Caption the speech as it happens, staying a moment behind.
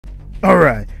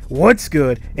Alright, what's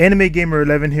good? Anime Gamer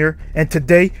 11 here, and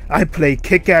today I play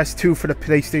Kick-Ass 2 for the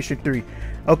PlayStation 3.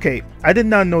 Okay, I did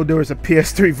not know there was a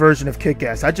PS3 version of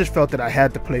Kick-Ass. I just felt that I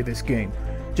had to play this game.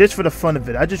 Just for the fun of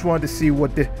it. I just wanted to see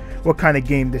what kind of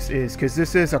game this is, because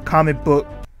this is a comic book.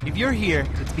 If you're here,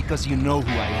 it's because you know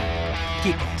who I am.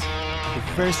 Kick-Ass, the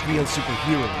first real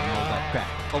superhero and all that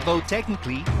crap. Although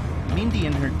technically, Mindy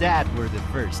and her dad were the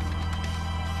first.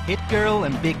 Hit Girl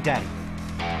and Big Daddy.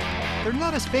 They're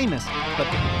not as famous, but,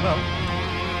 well,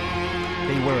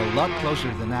 they were a lot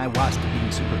closer than I was to being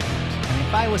superheroes. And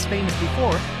if I was famous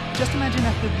before, just imagine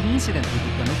after the incident with the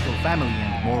Tanuco family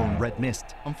and more on Red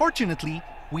Mist. Unfortunately,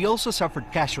 we also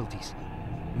suffered casualties.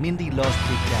 Mindy lost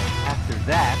Big Daddy. After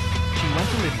that, she went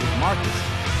to live with Marcus,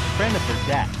 a friend of her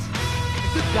dad's.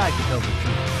 A good guy to tell the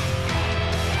truth.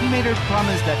 He made her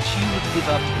promise that she would give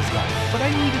up his life, but I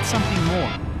needed something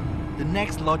more. The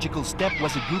next logical step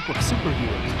was a group of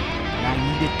superheroes, and I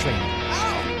needed training.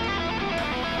 Ow!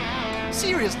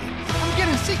 Seriously, I'm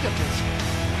getting sick of this.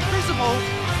 First of all,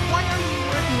 why are you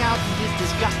working out in this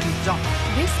disgusting dump?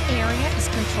 This area is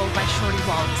controlled by Shorty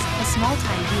Wallace, a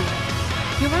small-time dealer.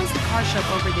 He runs the car shop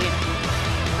over there.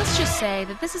 Let's just say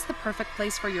that this is the perfect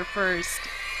place for your first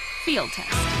field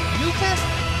test. Field test?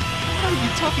 What are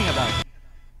you talking about?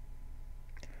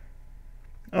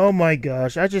 Oh my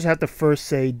gosh, I just have to first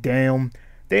say, damn,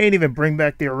 they ain't even bring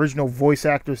back the original voice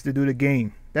actors to do the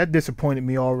game. That disappointed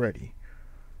me already.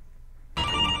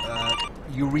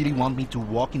 You really want me to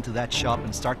walk into that shop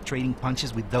and start trading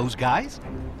punches with those guys?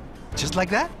 Just like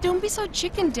that? Don't be so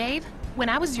chicken, Dave. When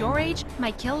I was your age,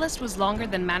 my kill list was longer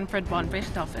than Manfred von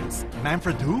Richthofen's.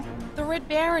 Manfred who? The Red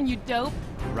Baron, you dope.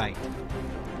 Right.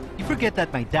 You forget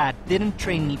that my dad didn't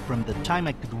train me from the time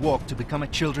I could walk to become a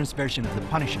children's version of the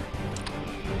Punisher.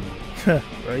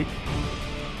 Right?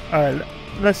 Alright,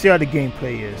 let's see how the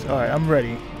gameplay is. Alright, I'm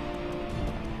ready.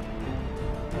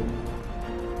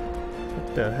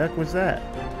 What the heck was that?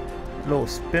 Little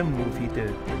spin move he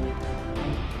did.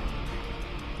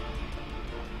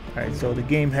 Alright, so the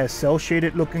game has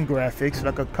cel-shaded looking graphics,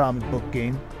 like a comic book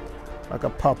game. Like a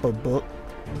pop-up book.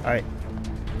 Alright.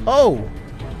 Oh!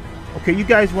 Okay, you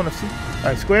guys want to see?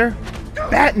 Alright, square.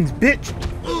 Battens, bitch!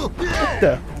 What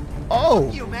the? Oh!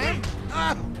 Fuck you, man!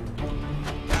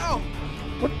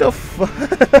 What the fuck?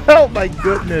 Oh my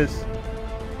goodness.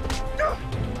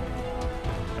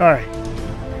 Alright.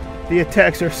 The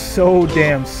attacks are so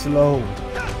damn slow.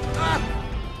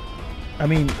 I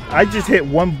mean, I just hit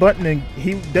one button and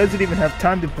he doesn't even have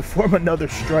time to perform another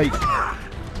strike.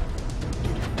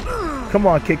 Come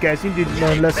on, Kick-Ass, you need to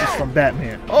learn lessons from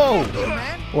Batman. Oh!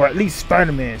 Or at least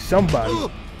Spider-Man, somebody.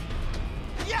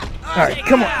 Alright,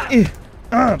 come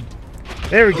on.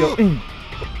 There we go.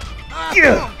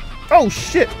 Yeah! Oh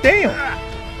shit, damn!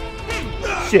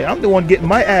 Shit, I'm the one getting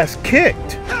my ass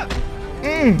kicked.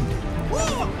 Damn.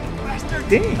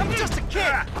 I'm just a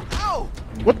kid. Ow.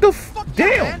 What the f?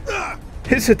 Damn!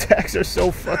 His attacks are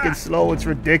so fucking slow, it's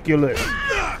ridiculous.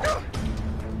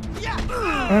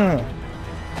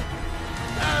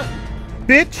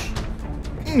 Bitch!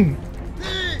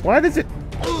 Why does it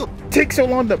take so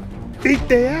long to beat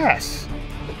their ass?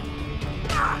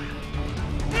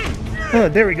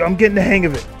 There we go, I'm getting the hang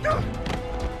of it.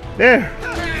 There,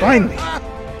 finally.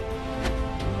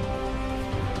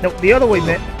 No, the other way,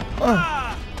 man.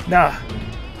 Nah.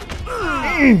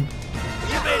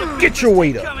 Get your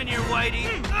weight up.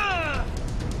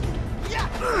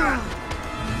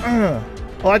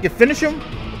 Oh, I can finish him?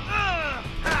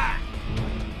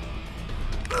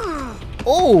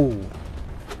 Oh.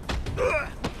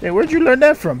 Hey, where'd you learn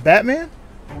that from, Batman?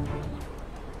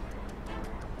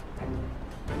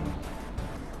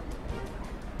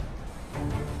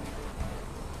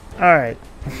 Alright.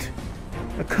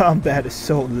 The combat is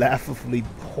so laughably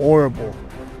horrible.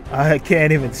 I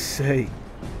can't even say.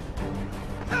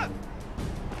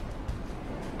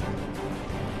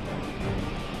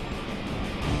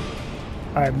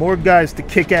 Alright, more guys to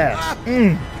kick ass.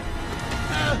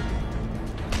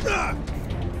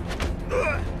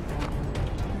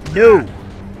 No.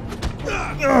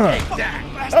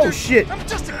 Oh shit.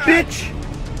 Bitch.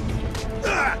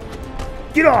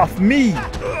 Get off me.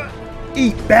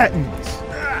 Eat battens.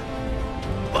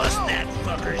 Bust that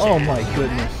fucker's Oh ass. my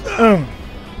goodness.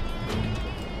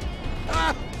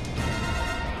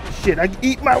 Shit, I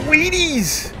eat my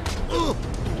Wheaties.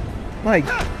 My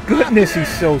goodness, he's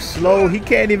so slow. He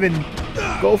can't even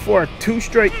go for a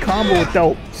 2-strike combo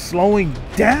without slowing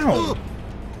down.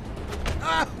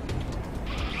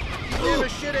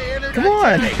 Come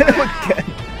on.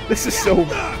 This is so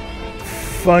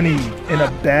funny in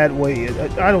a bad way.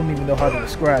 I don't even know how to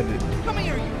describe it. Come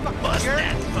here, you fucking Bust jerk.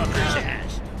 that fucker's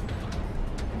ass.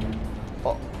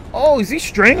 Oh, is he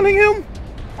strangling him?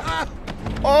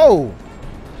 Oh.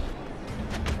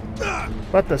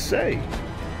 About to say.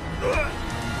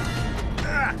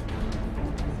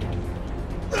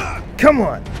 Come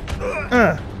on.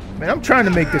 Man, I'm trying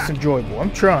to make this enjoyable.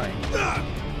 I'm trying.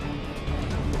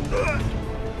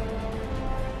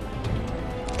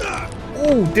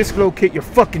 Ooh, dislocate your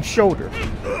fucking shoulder.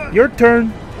 Your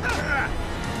turn.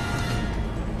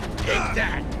 Take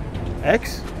that.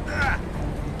 X.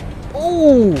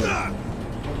 Ooh.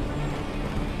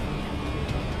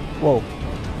 Whoa.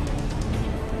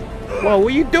 Whoa, what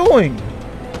are you doing?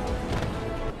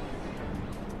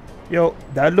 Yo,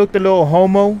 that looked a little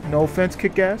homo. No offense,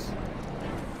 Kick-Ass.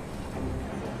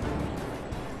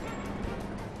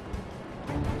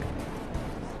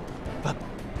 But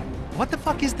what the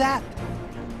fuck is that?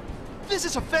 This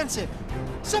is offensive.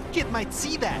 Some kid might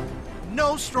see that.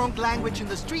 No strong language in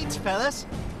the streets, fellas.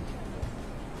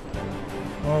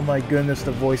 Oh my goodness,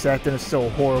 the voice acting is so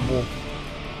horrible.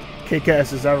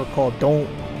 Kick-Ass, as I recall,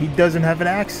 he doesn't have an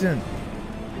accent.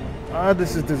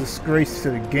 This is the disgrace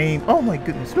to the game. Oh my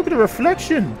goodness, look at the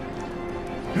reflection.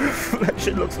 The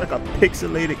reflection looks like a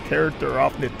pixelated character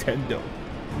off Nintendo.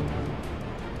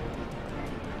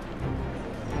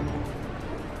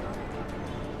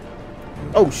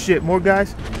 Oh shit, more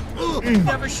guys?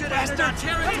 Never should have entered our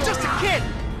territory. I'm just a kid.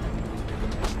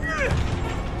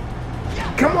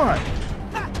 Come on.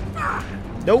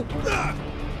 Nope.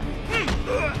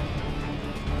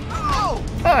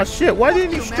 Ah shit, why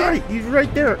didn't you strike? He's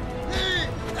right there.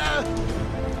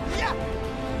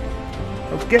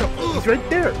 Oh, get him. He's right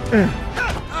there.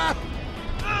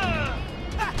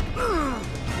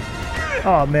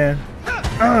 Oh man.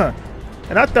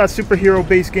 And I thought superhero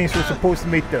based games were supposed to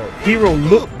make the hero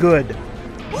look good,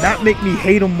 not make me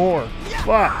hate him more.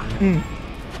 Fuck.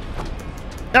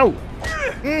 No.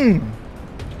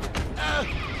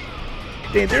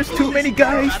 Damn, there's too many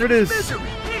guys for this.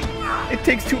 It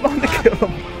takes too long to kill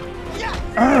him.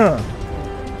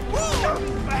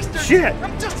 Shit.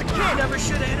 I'm just a kid. Never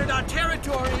should have entered our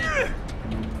territory.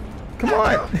 Come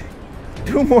on.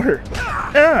 2 more.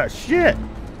 Shit.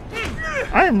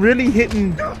 I am really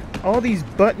hitting all these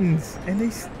buttons and they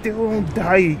still don't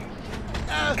die.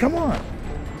 Come on.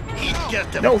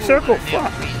 No, circle.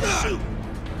 Fuck.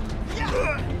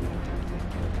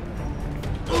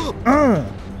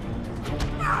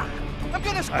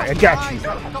 I got you. A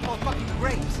couple of fucking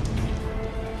grapes.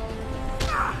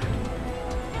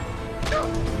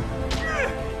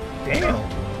 Damn.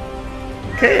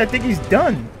 Okay, I think he's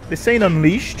done. This ain't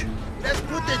Unleashed.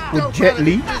 With Jet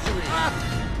Li.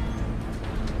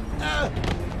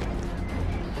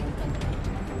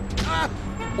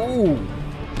 Ooh.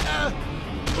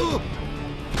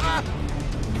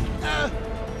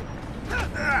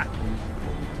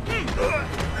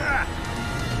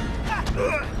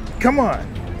 Come on.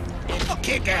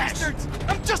 Kick ass.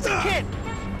 I'm just a kid.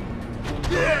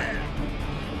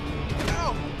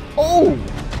 Oh.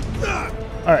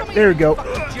 All right, there we go.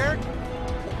 Fucking jerk.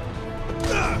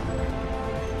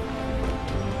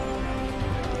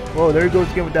 Whoa, there he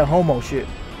goes again with that homo shit.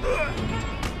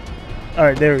 All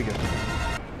right, there we go.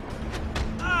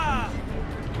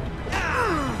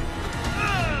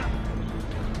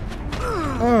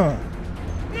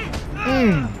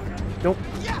 Don't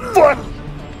fuck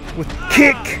with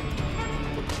kick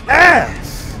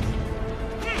ass.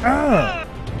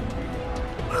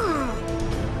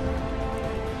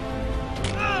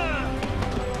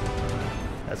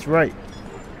 That's right.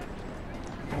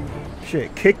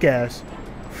 Shit, kick ass.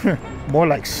 More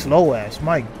like slow ass.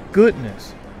 My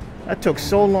goodness. That took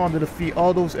so long to defeat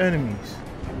all those enemies.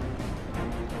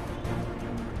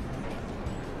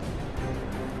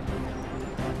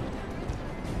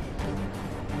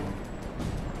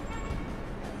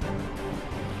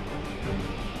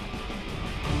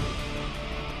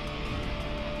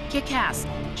 Kick-Ass,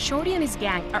 Shorty and his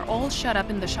gang are all shut up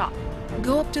in the shop.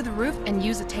 Go up to the roof and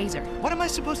use a taser. What am I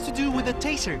supposed to do with a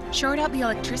taser? Short out the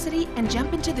electricity and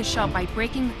jump into the shop by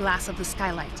breaking the glass of the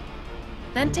skylight.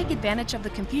 Then take advantage of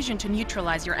the confusion to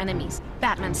neutralize your enemies,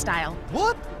 Batman style.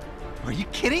 What? Are you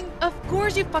kidding? Of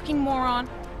course, you fucking moron.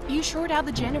 You short out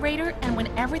the generator, and when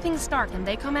everything's dark and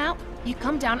they come out, you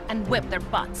come down and whip their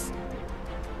butts.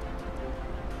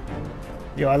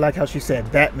 Yo, I like how she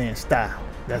said Batman style.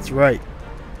 That's right.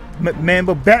 Man,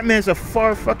 but Batman's a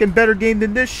far fucking better game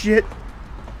than this shit.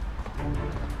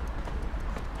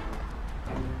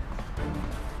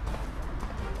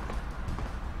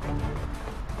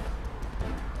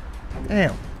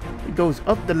 Damn. He goes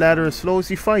up the ladder as slow as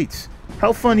he fights.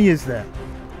 How funny is that?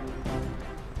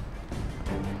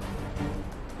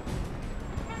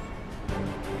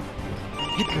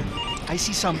 Hitler, I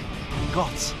see some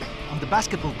Guts, on the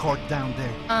basketball court down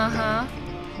there. Uh-huh.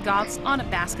 Gods on a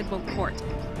basketball court.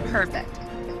 Perfect.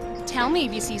 Tell me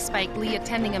if you see Spike Lee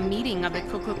attending a meeting of the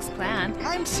Ku Klux Klan.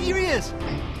 I'm serious!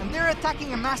 And they're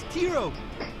attacking a masked hero.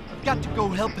 I've got to go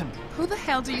help him. Who the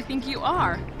hell do you think you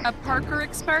are? A parkour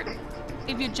expert?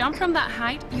 If you jump from that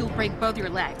height, you'll break both your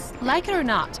legs. Like it or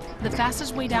not, the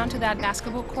fastest way down to that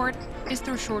basketball court is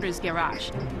through Shorter's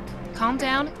garage. Calm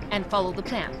down and follow the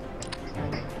plan.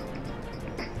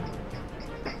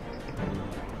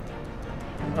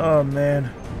 Oh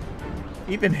man.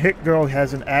 Even Hit Girl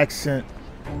has an accent.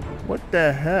 What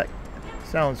the heck?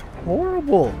 Sounds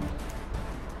horrible.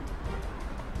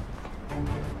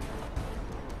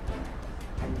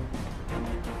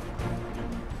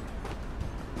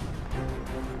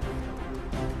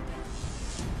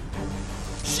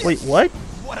 Shit. Wait, what?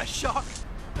 What a shock!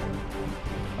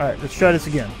 Alright, let's try this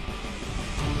again.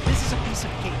 This is a piece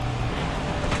of cake.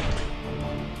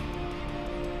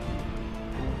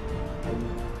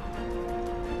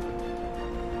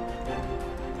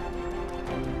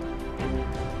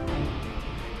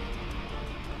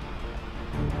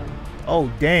 Oh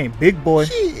damn, big boy.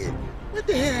 Shit! What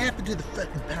the hell happened to the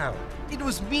fucking power? It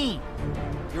was me!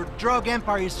 Your drug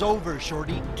empire is over,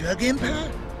 Shorty. Drug empire?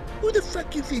 Who the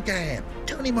fuck you think I am?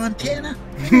 Tony Montana?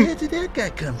 Where the hell did that guy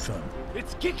come from?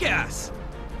 It's Kick-Ass!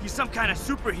 He's some kind of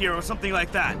superhero or something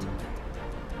like that.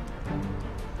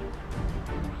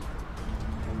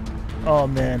 Oh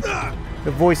man.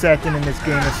 The voice acting in this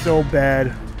game is so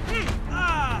bad.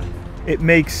 It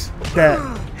makes that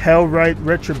Hellrite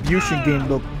Retribution game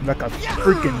look like a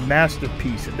freaking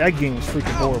masterpiece. And that game was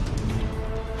freaking horrible.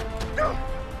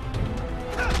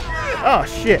 Oh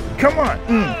shit, come on.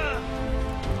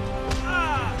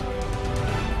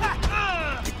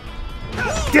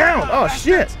 Down! Oh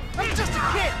shit! I'm just a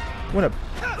kid! I'm gonna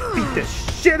beat the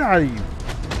shit out of you.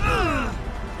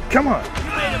 Come on.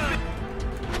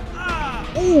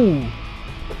 Ooh.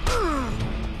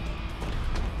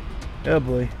 Oh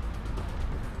boy.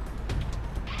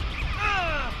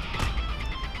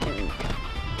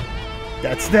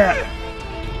 That's that.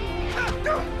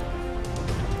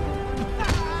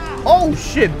 Oh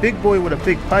shit, big boy with a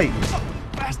big pipe.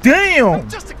 Damn!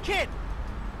 Just a kid!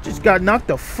 Just got knocked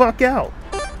the fuck out.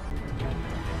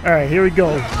 Alright, here we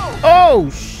go. Oh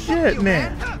shit,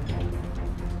 man.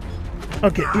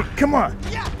 Okay, come on.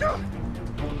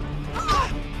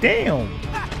 Damn.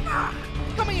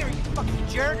 Come here, you fucking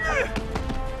jerk!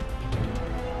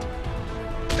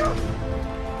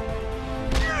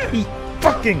 Eat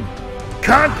fucking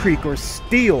concrete or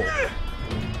steel.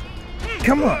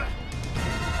 Come on.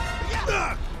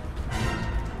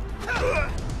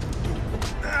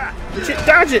 Shit,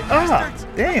 dodge it. Ah,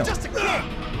 damn. Just a kid!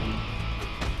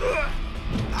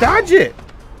 Dodge it.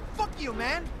 Fuck you,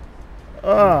 man!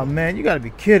 Oh man, you gotta be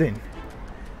kidding.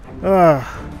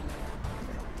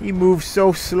 He moves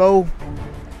so slow.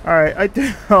 Alright, I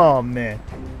think oh man.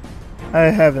 I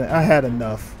had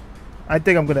enough. I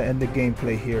think I'm gonna end the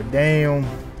gameplay here. Damn.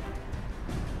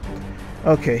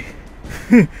 Okay.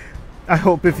 I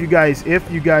hope if you guys like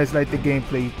the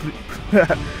gameplay,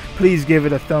 please give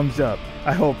it a thumbs up.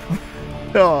 I hope.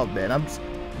 Oh man,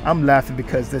 I'm laughing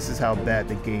because this is how bad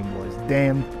the game was.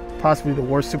 Damn, possibly the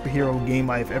worst superhero game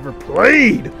I've ever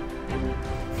played.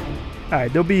 All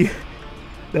right, there'll be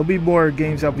more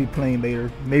games I'll be playing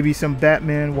later. Maybe some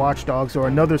Batman, Watch Dogs, or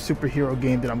another superhero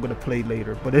game that I'm gonna play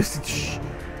later. But it's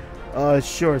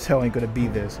sure as hell ain't gonna be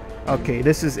this. Okay,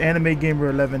 this is Anime Gamer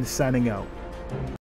 11 signing out.